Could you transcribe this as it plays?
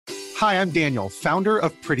Hi, I'm Daniel, founder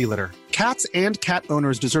of Pretty Litter. Cats and cat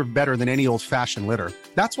owners deserve better than any old-fashioned litter.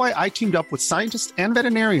 That's why I teamed up with scientists and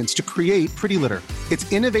veterinarians to create Pretty Litter.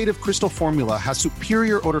 Its innovative crystal formula has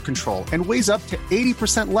superior odor control and weighs up to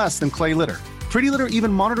 80% less than clay litter. Pretty Litter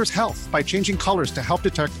even monitors health by changing colors to help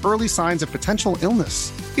detect early signs of potential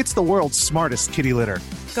illness. It's the world's smartest kitty litter.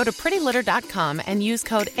 Go to prettylitter.com and use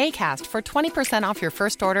code ACAST for 20% off your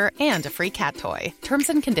first order and a free cat toy. Terms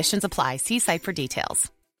and conditions apply. See site for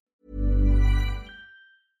details.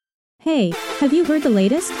 Hey, have you heard the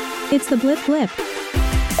latest? It's the Blip Blip.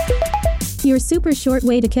 Your super short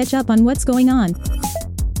way to catch up on what's going on.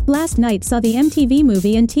 Last night saw the MTV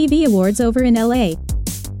Movie and TV Awards over in LA.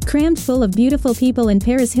 Crammed full of beautiful people and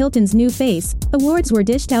Paris Hilton's new face, awards were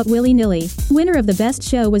dished out willy-nilly. Winner of the best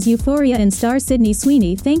show was Euphoria, and star Sydney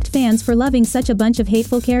Sweeney thanked fans for loving such a bunch of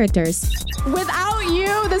hateful characters. Without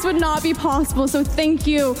you, this would not be possible, so thank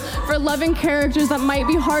you for loving characters that might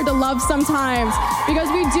be hard to love sometimes, because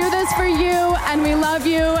we do this for you, and we love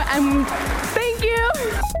you, and thank you!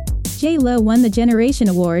 J.Lo won the Generation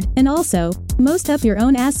Award, and also, Most Up Your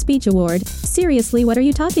Own Ass Speech Award. Seriously, what are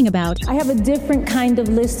you talking about? I have a different kind of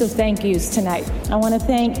list of thank yous tonight. I want to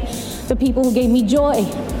thank the people who gave me joy,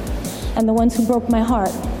 and the ones who broke my heart,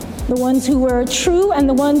 the ones who were true and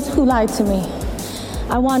the ones who lied to me.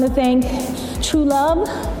 I want to thank true love,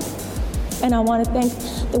 and I want to thank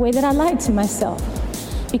the way that I lied to myself,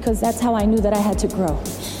 because that's how I knew that I had to grow.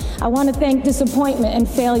 I want to thank disappointment and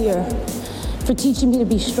failure for teaching me to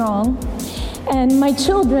be strong, and my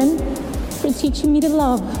children for teaching me to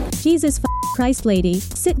love. Jesus Christ, lady,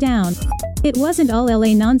 sit down. It wasn't all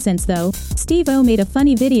LA nonsense though. Steve-O made a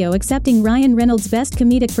funny video accepting Ryan Reynolds' best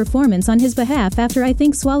comedic performance on his behalf after I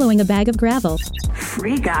think swallowing a bag of gravel.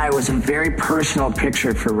 Free Guy was a very personal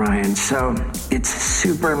picture for Ryan, so it's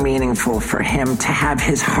super meaningful for him to have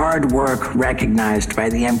his hard work recognized by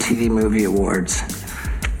the MTV Movie Awards.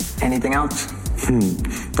 Anything else?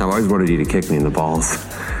 I've always wanted you to kick me in the balls.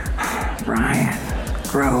 Ryan,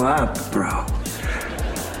 grow up, bro.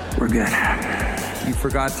 We're good. You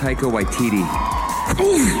forgot Taika Waititi.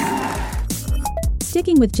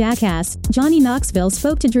 Sticking with Jackass, Johnny Knoxville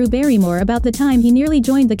spoke to Drew Barrymore about the time he nearly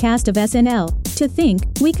joined the cast of SNL. To think,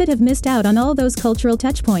 we could have missed out on all those cultural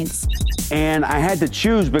touchpoints. And I had to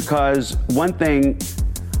choose because one thing,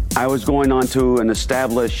 I was going on to an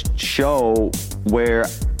established show where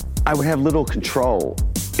I would have little control.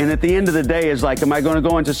 And at the end of the day, it's like, am I going to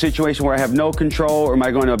go into a situation where I have no control, or am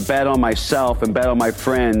I going to bet on myself and bet on my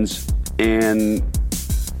friends and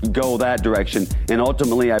go that direction? And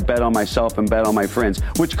ultimately, I bet on myself and bet on my friends,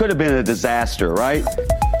 which could have been a disaster, right?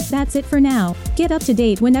 That's it for now. Get up to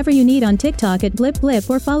date whenever you need on TikTok at Blip Blip,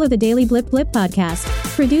 or follow the Daily Blip Blip podcast.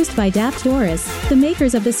 Produced by Daft Doris, the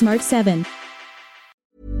makers of the Smart 7.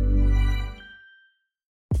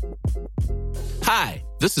 Hi,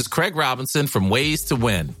 this is Craig Robinson from Ways to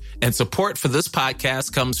Win, and support for this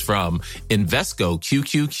podcast comes from Invesco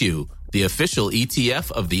QQQ, the official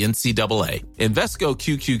ETF of the NCAA. Invesco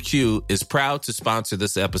QQQ is proud to sponsor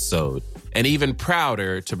this episode, and even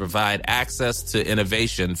prouder to provide access to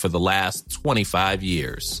innovation for the last 25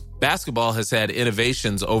 years. Basketball has had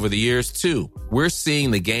innovations over the years, too. We're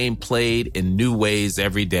seeing the game played in new ways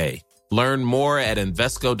every day. Learn more at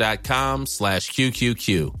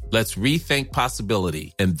Invesco.com/QQQ. Let's rethink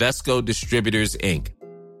possibility. Invesco Distributors, Inc.